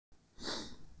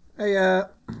Hey,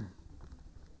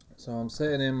 so I'm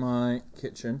sitting in my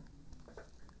kitchen.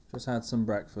 Just had some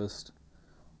breakfast.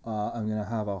 I'm gonna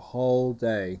have a whole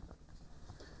day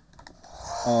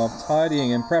of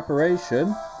tidying in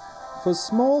preparation for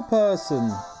small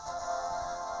person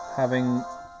having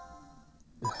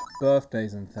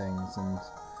birthdays and things, and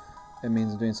it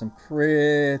means I'm doing some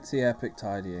pretty epic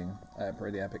tidying,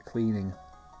 pretty epic cleaning.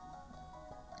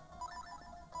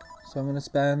 So I'm gonna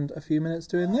spend a few minutes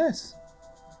doing this.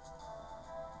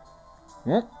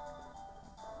 What?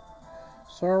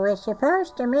 So we're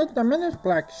supposed to meet the Minish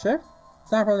blacksmith.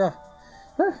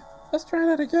 Let's try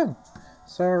that again.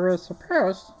 So we're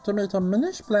supposed to meet a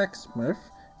Minish blacksmith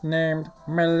named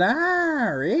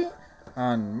Malari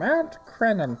on Mount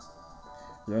Crennan.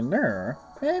 You know,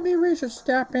 maybe we should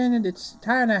stop in at its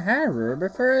town of Haru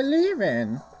before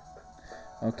leaving.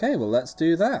 Okay, well let's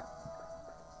do that.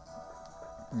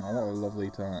 Oh, what a lovely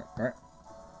time, right?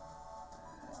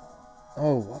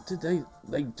 Oh, what did they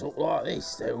talk like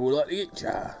this? They all like the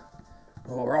itcher.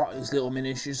 Alright, this little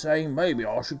Minish is saying maybe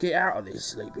I should get out of this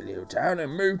sleepy little town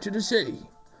and move to the city.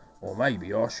 Or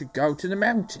maybe I should go to the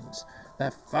mountains. The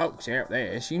folks out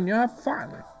there seem to have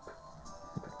fun.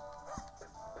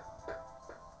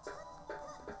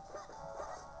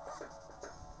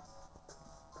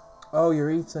 Oh,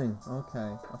 you're eating. Okay.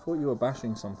 I thought you were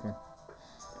bashing something.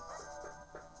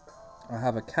 I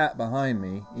have a cat behind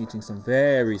me eating some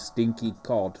very stinky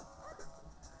cod.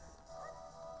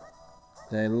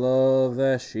 They love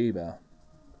their Sheba.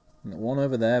 And one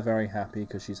over there very happy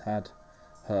because she's had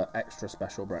her extra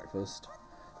special breakfast.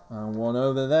 And one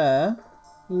over there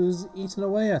who's eating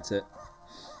away at it.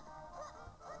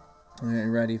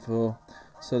 Getting ready for...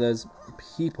 So there's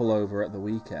people over at the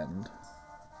weekend.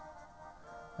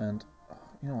 And,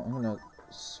 you know what, I'm going to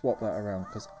swap that around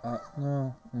because...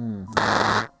 no.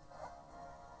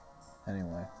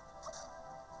 Anyway.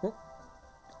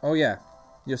 Oh yeah,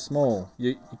 you're small.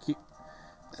 You keep...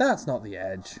 That's not the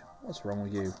edge. What's wrong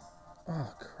with you?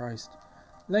 Oh, Christ.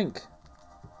 Link,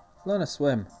 learn to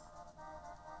swim.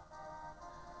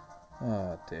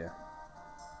 Oh, dear.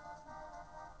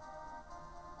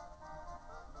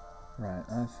 Right,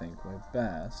 I think we're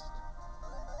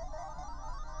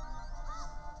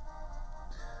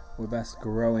best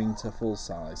growing to full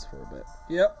size for a bit.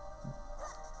 Yep.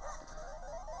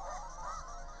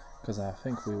 Because I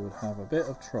think we would have a bit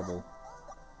of trouble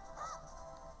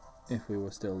if we were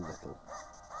still little.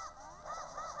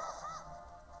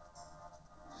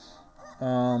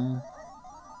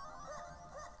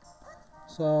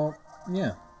 So,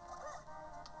 yeah.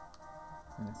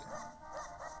 Okay.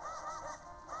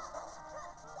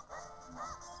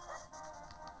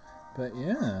 But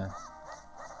yeah.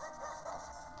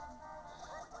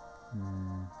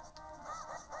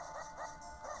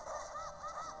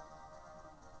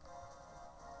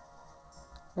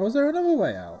 Oh, is there another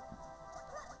way out?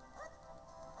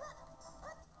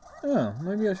 Oh,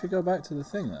 maybe I should go back to the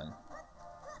thing then.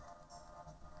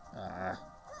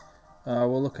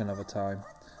 We'll look another time.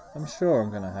 I'm sure I'm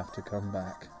going to have to come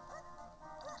back.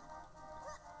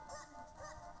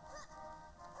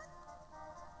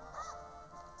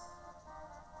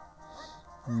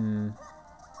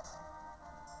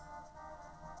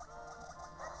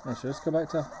 I should just go back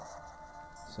to...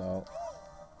 So...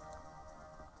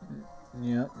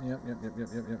 Yep.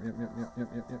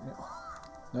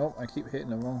 Nope, I keep hitting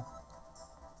the wrong...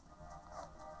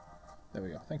 There we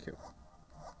go, thank you.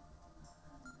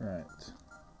 Right.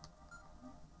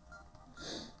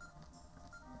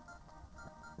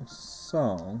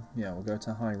 So, yeah, we'll go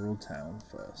to Hyrule Town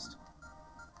first.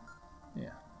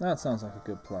 Yeah, that sounds like a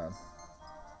good plan.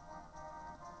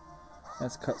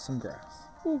 Let's cut some grass.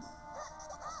 Woo.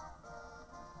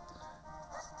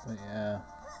 But yeah.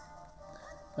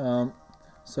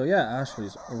 So yeah,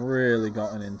 Ashley's really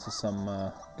gotten into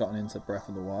Breath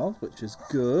of the Wild, which is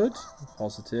good,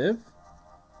 positive.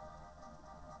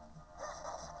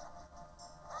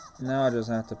 Now I just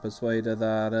have to persuade her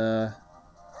that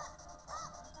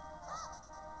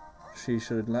she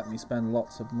should let me spend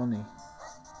lots of money.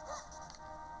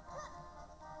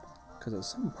 Because at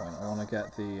some point I want to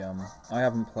get the... I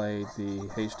haven't played the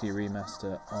HD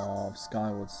remaster of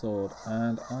Skyward Sword,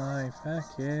 and I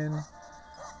fucking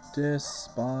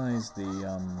despise the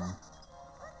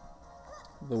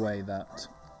way that...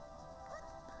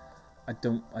 I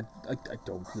don't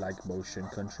like motion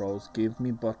controls. Give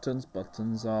me buttons.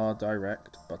 Buttons are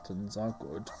direct. Buttons are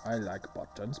good. I like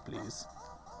buttons, please.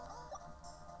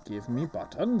 Give me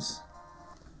buttons.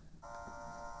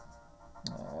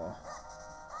 Oh.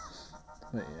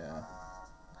 But yeah.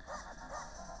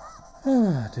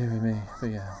 Ah, dear me. But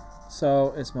yeah.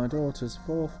 So, it's my daughter's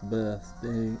 4th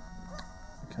birthday.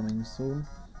 coming soon.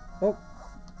 Oh,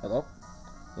 hello.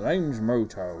 Name's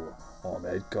Moto. I'm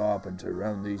head carpenter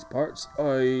around these parts.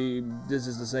 This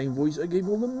is the same voice I gave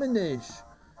all the Minish.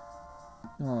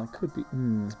 Oh, it could be.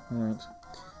 Alright.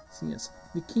 So yes,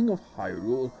 the King of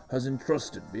Hyrule has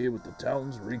entrusted me with the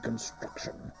town's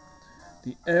reconstruction.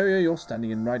 The area you're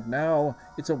standing in right now,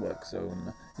 it's a work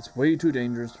zone. It's way too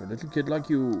dangerous for a little kid like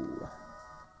you.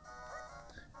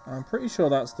 I'm pretty sure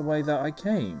that's the way that I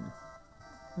came.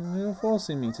 You're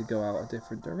forcing me to go out a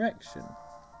different direction.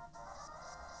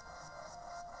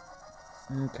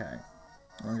 Okay.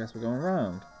 I guess we're going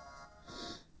around.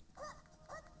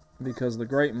 Because the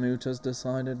Great Moot has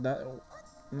decided that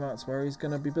that's where he's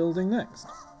going to be building next.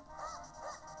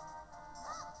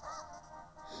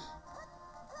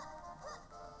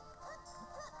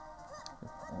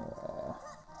 Oh.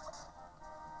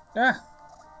 Ah!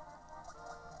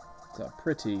 It's a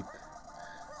pretty...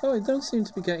 Oh, it don't seem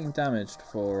to be getting damaged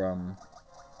for,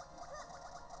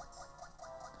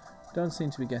 Don't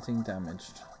seem to be getting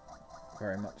damaged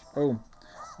very much. Oh,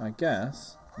 I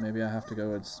guess maybe I have to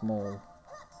go with small.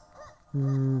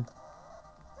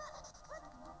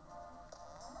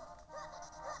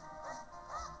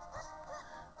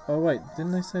 Oh wait,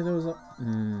 didn't they say there was a...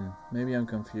 maybe I'm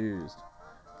confused.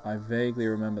 I vaguely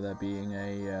remember there being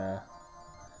a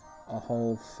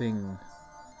whole thing.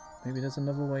 Maybe there's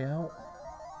another way out?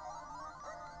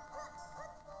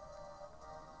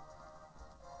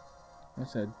 I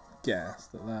said guess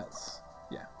that's...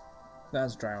 yeah,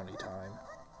 that's drowny time.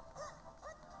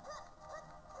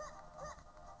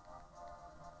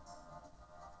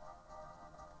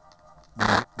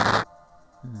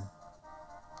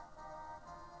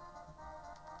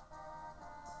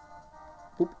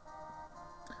 Oop.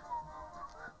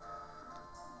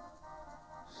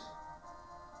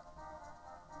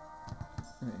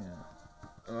 Yeah.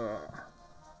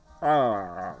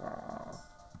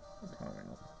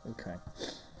 Okay.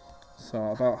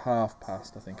 So about half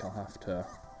past, I think I'll have to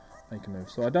make a move.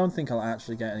 So I don't think I'll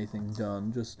actually get anything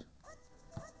done. Just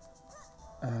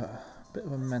a bit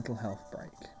of a mental health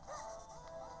break.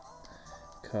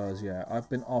 Because yeah, I've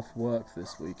been off work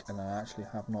this week and I actually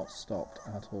have not stopped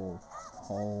at all the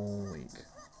whole week.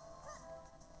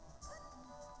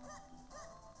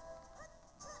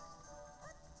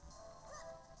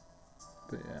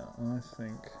 But yeah,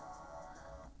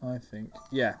 I think,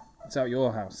 yeah, it's out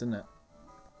your house, isn't it?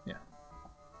 Yeah.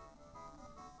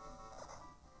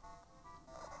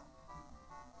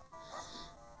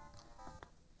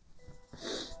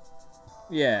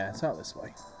 Yeah, it's out this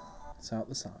way. It's out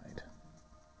the side.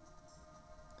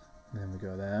 And then we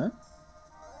go there.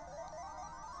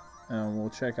 And we'll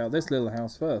check out this little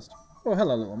house first. Oh,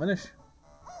 hello, little Minish.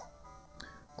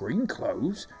 Green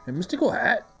clothes and mystical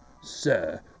hat?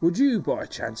 Sir, would you by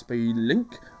chance be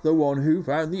Link, the one who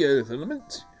found the earth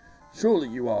element? Surely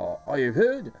you are. I have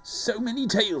heard so many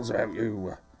tales about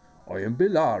you. I am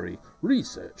Bilari,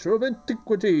 researcher of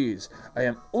antiquities. I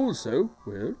am also,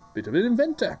 well, a bit of an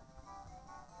inventor.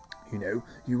 You know,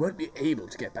 you won't be able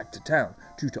to get back to town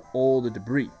due to all the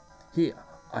debris. Here,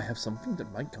 I have something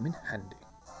that might come in handy.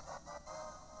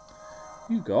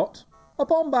 You got a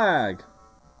bomb bag.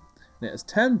 And it has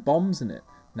 10 bombs in it.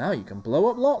 Now you can blow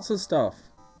up lots of stuff.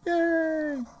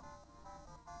 Yay!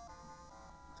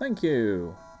 Thank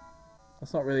you.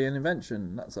 That's not really an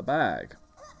invention, that's a bag.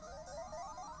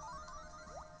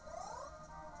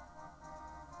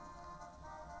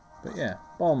 But yeah,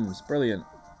 bombs, brilliant.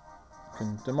 You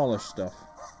can demolish stuff.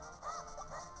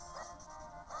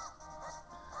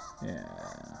 Yeah.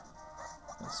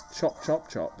 Let's chop, chop,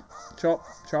 chop. Chop,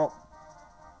 chop.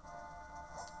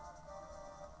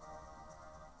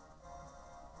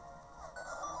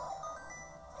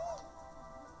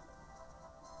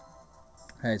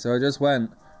 Hey, so I just went,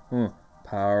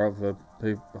 power of the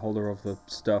holder of the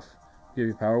stuff. Give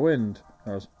you power wind.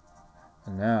 And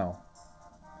now,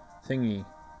 thingy.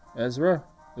 Ezra?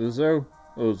 Uzo?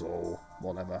 Uzo.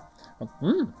 Whatever.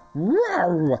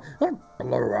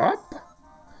 Blow up?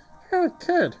 Hey,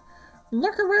 kid.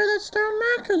 Look at where that stone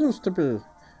marker used to be.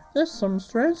 There's some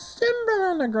strange symbol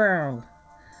on the ground.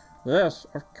 Yes,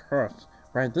 of course.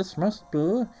 Right, this must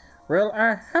be... Well,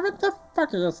 I haven't the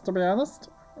fuckiest, to be honest.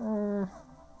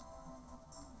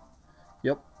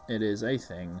 Yep, it is a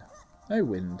thing. A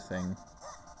wind thing.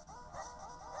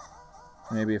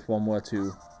 Maybe if one were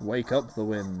to wake up the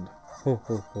wind. Ho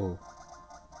ho ho.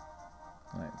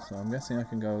 Right, so I'm guessing I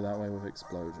can go that way with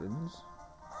explosions.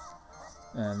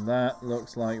 And that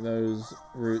looks like those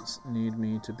roots need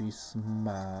me to be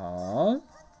smart.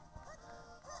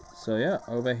 So yeah,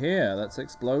 over here, let's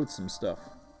explode some stuff.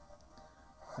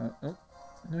 Oh,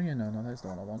 yeah, no, that's the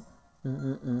one I want.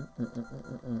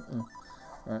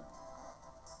 Right.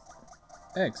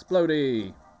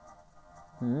 Explodey!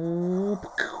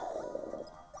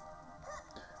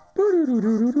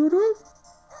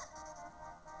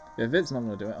 If it's not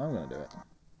going to do it, I'm going to do it.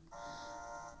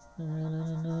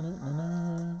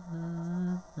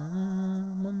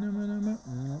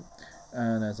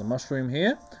 And there's a mushroom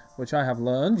here, which I have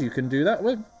learned you can do that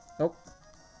with. Oh.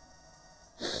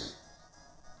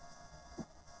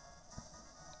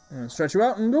 And stretch you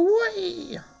out and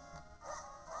away!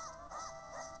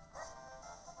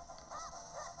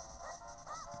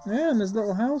 Yeah, and there's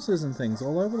little houses and things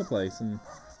all over the place, and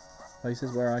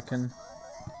places where I can...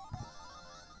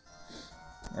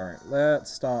 Alright,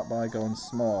 let's start by going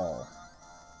small.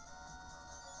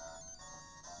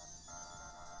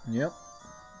 Yep.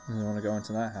 And I want to go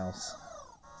into that house.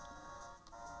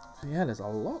 So yeah, there's a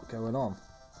lot going on.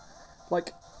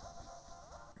 Like,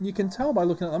 you can tell by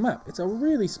looking at the map, it's a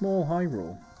really small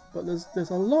Hyrule, but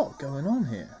there's a lot going on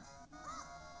here.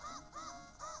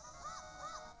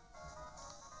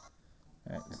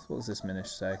 Right, what does this Minish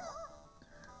say?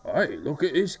 Hey, look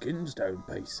at this kinstone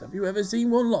piece. Have you ever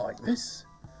seen one like this?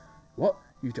 What?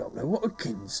 You don't know what a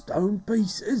kinstone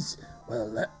piece is?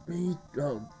 Well,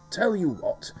 I'll tell you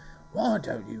what. Why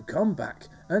don't you come back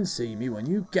and see me when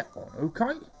you get one,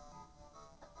 okay?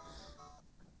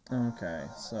 Okay,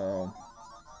 so...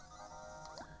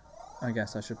 I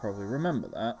guess I should probably remember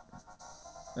that.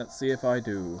 Let's see if I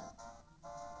do.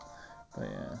 But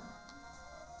yeah.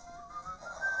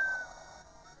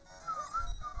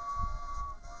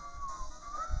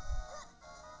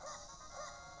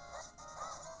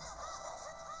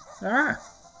 Ah!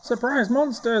 Surprise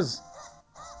monsters!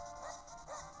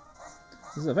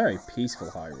 This is a very peaceful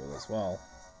Hyrule as well.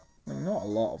 I mean, not a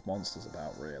lot of monsters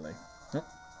about, really. Oh.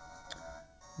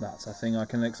 That's a thing I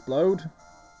can explode.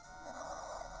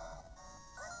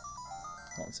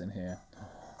 What's in here?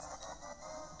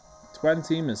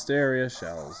 20 mysterious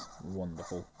shells.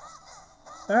 Wonderful.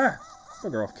 Ah!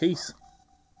 Bugger off, Keith.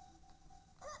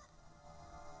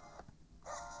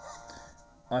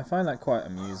 I find that quite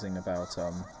amusing about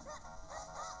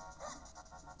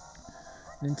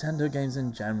Nintendo games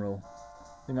in general.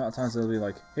 The amount of times they'll be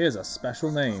like, here's a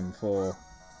special name for...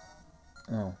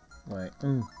 Oh, wait.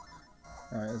 Right,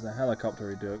 there's a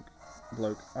helicopter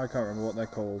bloke. I can't remember what they're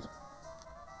called.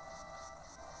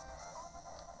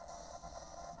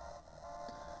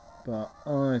 But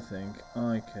I think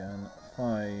I can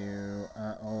fire you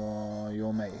at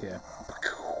your mate here.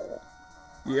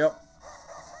 Yep.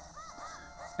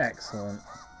 Excellent.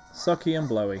 Sucky and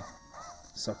blowy.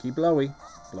 Sucky blowy.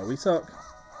 Blowy suck.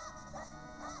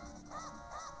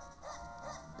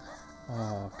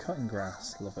 Oh, cutting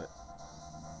grass. Love it.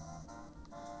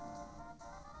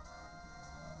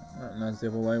 Right, and there's the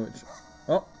other way, which...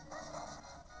 Oh!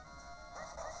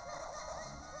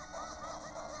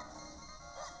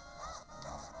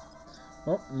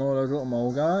 Oh, more of those little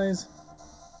mole guys.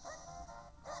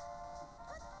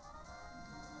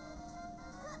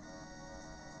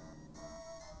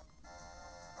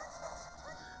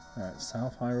 Alright,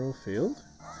 South Hyrule Field.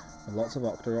 With lots of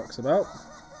Octoroks about.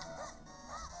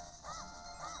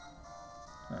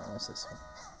 Alright, what's this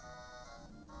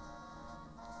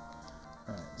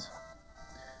one? Right.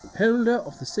 Holder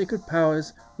of the sacred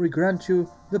powers, we grant you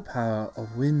the power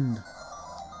of wind.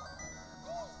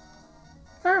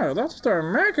 Oh, that's the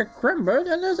mega crumbled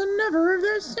and there's another of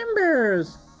those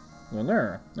timbers. Well,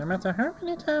 no matter how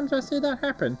many times I see that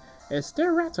happen, it still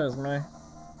rattles me.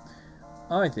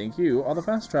 I think you are the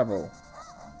fast travel,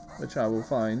 which I will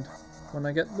find when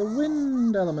I get the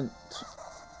wind element.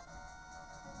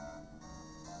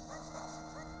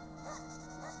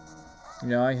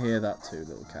 Yeah, I hear that too,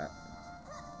 little cat.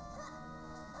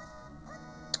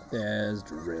 There's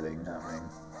drilling happening.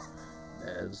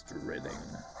 There's drilling.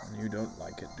 And you don't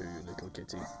like it, do you, little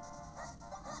kitty?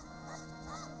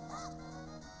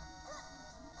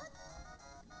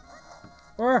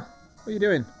 Ah! What are you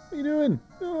doing? What are you doing?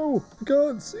 No! I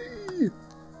can't see!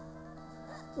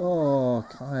 Oh,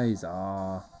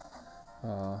 Kaiser.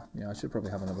 Yeah, I should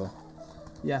probably have another.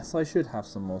 Yes, I should have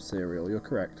some more cereal. You're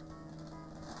correct.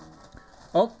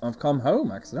 Oh, I've come home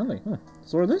accidentally.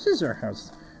 So this is your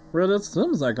house. Well, that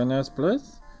seems like a nice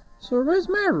place. So where's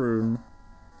my room?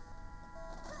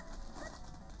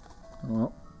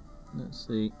 Well, let's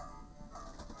see.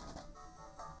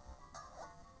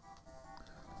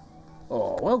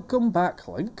 Oh, welcome back,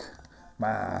 Link.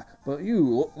 But you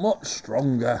look much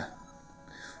stronger.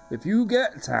 If you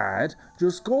get tired,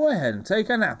 just go ahead and take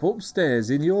a nap upstairs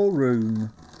in your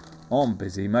room. I'm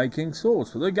busy making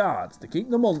swords for the guards to keep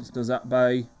the monsters at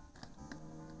bay.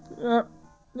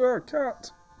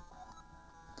 Cat.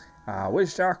 I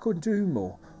wish I could do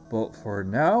more, But for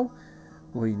now,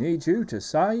 we need you to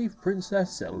save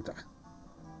Princess Zelda.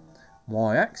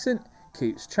 My accent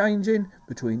keeps changing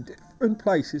between different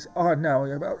places. Oh, now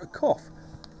I'm about to cough.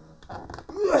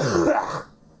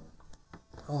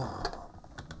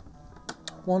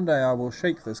 One day I will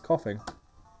shake this coughing.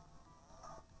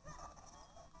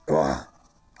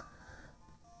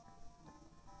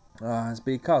 It's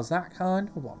because that kind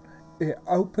of one, it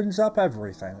opens up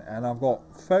everything, and I've got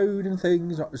food and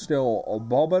things that are still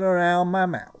bobbing around my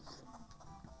mouth.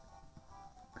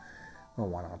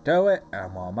 And when I do it,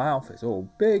 and my mouth is all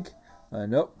big, I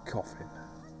end up coughing.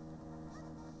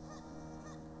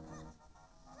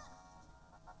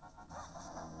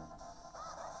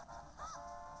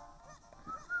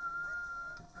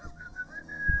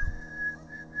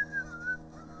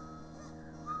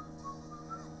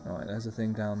 Right, there's a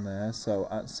thing down there, so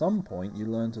at some point you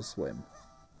learn to swim.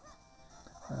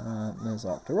 There's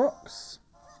Octoroks.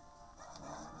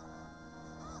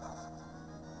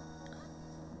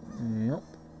 Yep.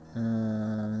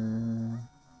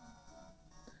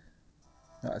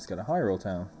 Let's go to Hyrule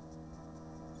Town.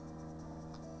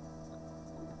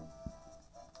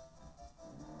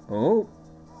 Oh,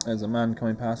 there's a man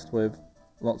coming past with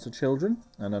lots of children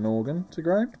and an organ to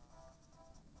grind.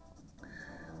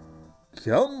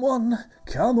 Come one,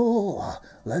 come all,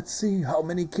 let's see how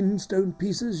many kinstone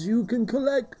pieces you can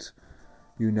collect.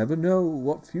 You never know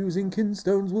what fusing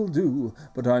kinstones will do,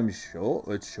 but I'm sure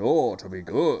it's sure to be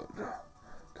good.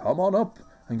 Come on up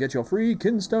and get your free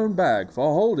kinstone bag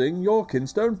for holding your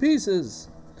kinstone pieces.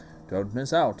 Don't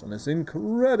miss out on this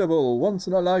incredible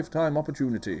once-in-a-lifetime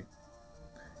opportunity.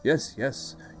 Yes,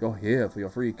 yes, you're here for your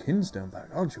free kinstone bag,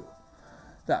 aren't you?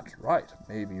 That's right,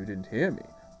 maybe you didn't hear me,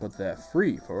 but they're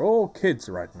free for all kids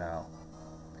right now.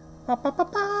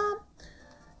 Ba-ba-ba-ba!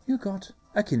 You got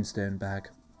a kinstone bag.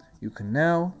 You can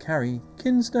now carry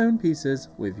kinstone pieces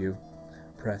with you.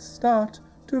 Press start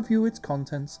to view its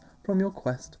contents from your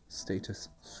quest status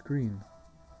screen.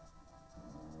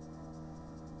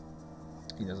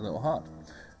 He does a little heart.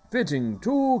 Fitting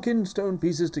 2 kinstone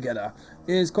pieces together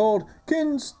is called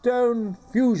kinstone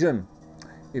fusion.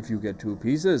 If you get 2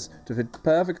 pieces to fit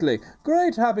perfectly,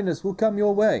 great happiness will come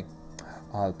your way.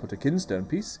 I'll put a kinstone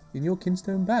piece in your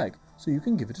kinstone bag so you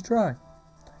can give it a try.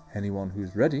 Anyone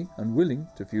who's ready and willing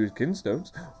to fuse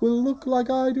kinstones will look like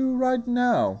I do right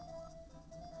now.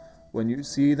 When you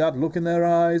see that look in their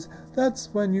eyes,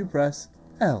 that's when you press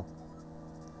L.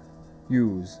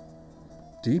 Use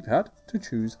D-pad to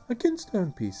choose a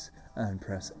kinstone piece and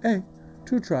press A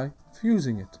to try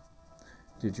fusing it.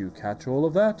 Did you catch all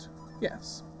of that?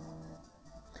 Yes.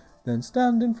 Then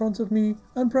stand in front of me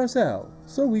and press L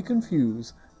so we can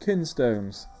fuse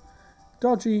kinstones.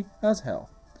 Dodgy as hell.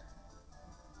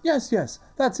 Yes, yes,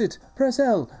 that's it. Press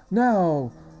L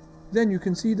now. Then you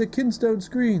can see the kinstone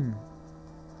screen.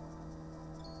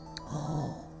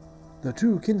 Oh, the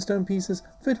 2 kinstone pieces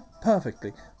fit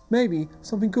perfectly. Maybe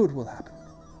something good will happen.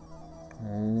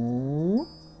 Oh.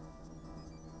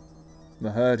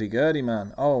 The hurdy-gurdy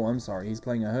man. Oh, I'm sorry, he's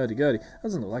playing a hurdy-gurdy.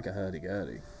 Doesn't look like a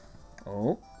hurdy-gurdy.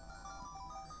 Oh.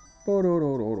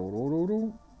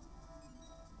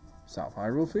 South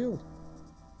Hyrule Field.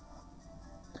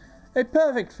 A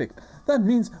perfect fit. That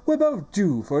means we're both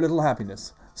due for a little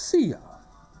happiness. See ya.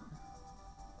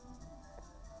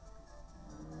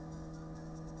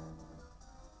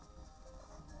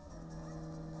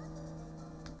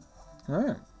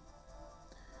 Alright.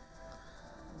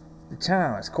 The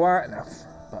town is quiet enough,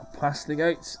 but past the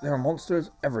gates there are monsters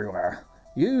everywhere.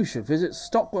 You should visit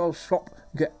Stockwell's shop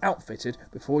and get outfitted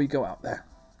before you go out there.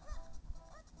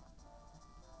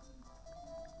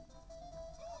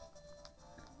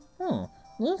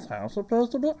 This house appears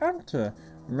to be empty.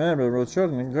 Maybe we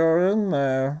shouldn't go in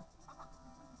there.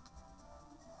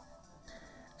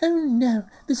 Oh no,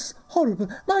 this is horrible.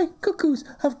 My cuckoos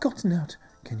have gotten out.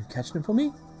 Can you catch them for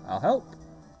me? I'll help.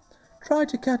 Try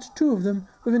to catch 2 of them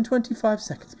within 25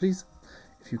 seconds, please.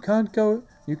 If you can't go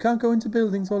into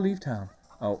buildings or leave town.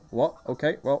 Oh, what?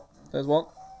 Okay, well, there's one.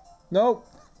 No,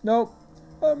 no.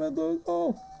 I'm in the...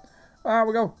 Oh. Ah,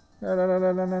 we go. No, no, no,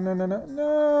 no, no, no, no, no,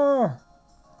 no.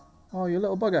 Oh, you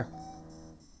little bugger.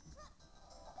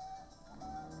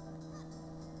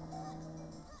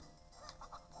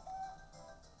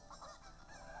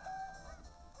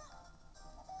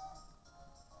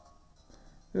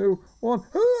 Two, one.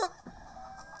 Ah!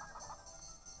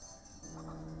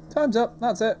 Time's up.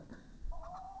 That's it.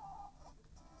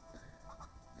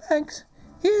 Thanks.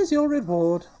 Here's your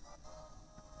reward.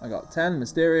 I got 10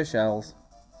 mysterious shells.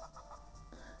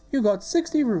 You got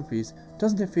 60 rupees.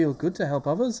 Doesn't it feel good to help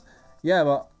others? Yeah,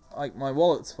 but, like, my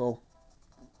wallet's full.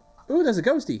 Ooh, there's a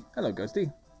ghosty. Hello,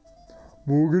 ghosty.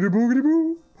 Boogity boogity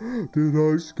boo. Did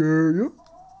I scare you?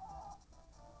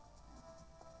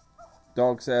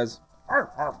 Dog says, arf,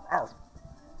 arf, arf.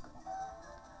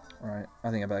 Right,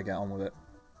 I think I better get on with it.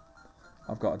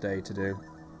 I've got a day to do.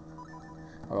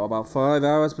 I've got about 5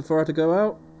 hours before I have to go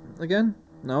out again.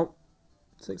 No,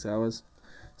 6 hours.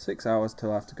 6 hours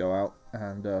till I have to go out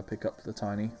and pick up the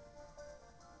tiny.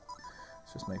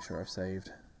 Let's just make sure I've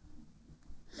saved.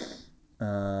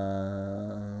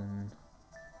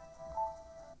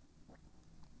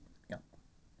 Yeah,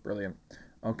 brilliant.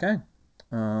 Okay,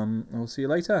 we'll see you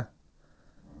later.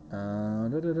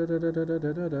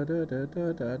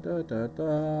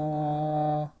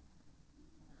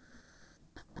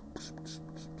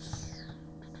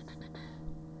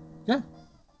 Yeah.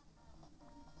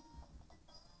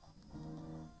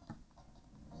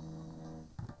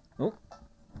 Oh.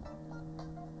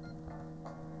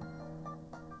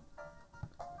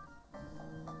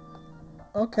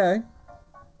 Okay.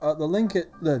 The link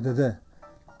it the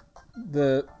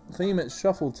theme it's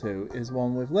shuffled to is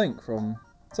one with Link from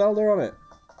Zelda of it.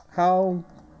 How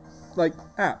like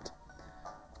apt.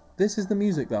 This is the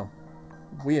music though.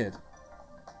 Weird.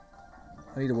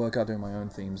 I need to work out doing my own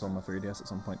themes on my 3DS at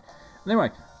some point. Anyway,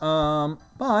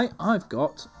 bye. I've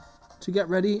got to get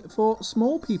ready for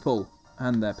small people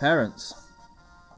and their parents.